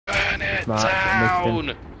Get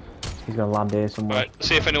down! He's gonna land here somewhere. Right,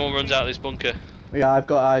 see if anyone runs out of this bunker. Yeah, I've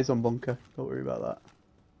got eyes on bunker. Don't worry about that.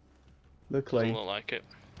 They're Doesn't clean. look like it.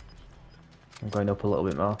 I'm going up a little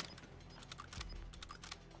bit more.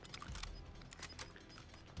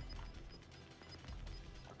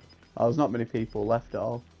 Oh, there's not many people left at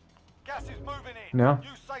all. Gas is moving in. No, New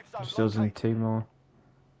safe zone just us and located. 2 more.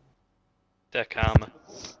 They're calmer.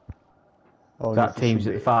 Oh, That team's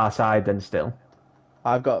at the far side then still.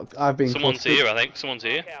 I've been. Someone's clustered. here, I think. Someone's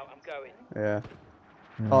here. Yeah.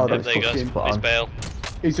 Mm, Oh, Yep, that's there you go. fucking. spot It's on. Bale.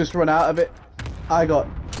 He's just run out of it. I got.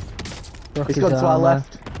 Rocky's He's gone to our armour.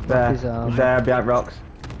 left. There, Rocky's armour. he's there behind rocks.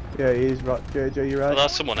 Yeah, he is right. JJ, you're Oh, right.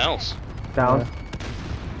 that's someone else. Down. Yeah.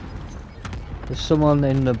 There's someone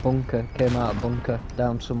in the bunker, came out of bunker,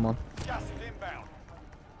 down someone. Gas is inbound.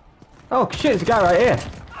 Oh shit, there's a guy right here.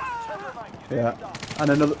 Yeah. And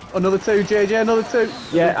another two, JJ, another two.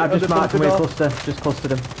 Yeah, I've just Under marked him bunker with a door. cluster. Just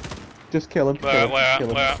clustered him. Just kill him. Where kill at? him, Where at? kill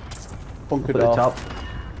him. Where at? Bunker Up at the door. top.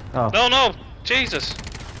 Oh, No, no! Jesus!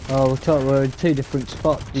 Oh, we're in 2 different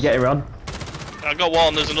spots. you get it, Ron? I got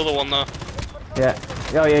one, there's another one there. Yeah.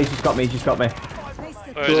 Oh yeah, he's just got me. He's just got me.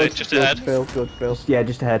 Where is it? Just ahead? Phil, good Phil. Yeah,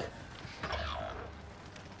 just ahead.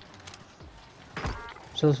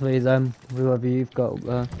 Supposed to be them, whoever you've got up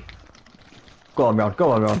there. Go on, Ron.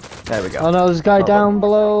 Go on, Ron. There we go. Oh no, there's a guy Well down done.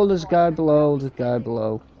 below, there's a guy below, there's a guy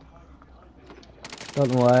below.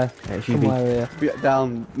 Don't know where. Yeah, it should be- Somewhere here. Be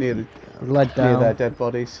down near the Led near down. their dead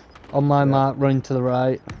bodies. On my mark, running to the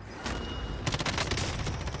right.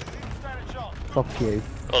 Standing shot. Fuck you.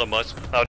 Hold on, boys.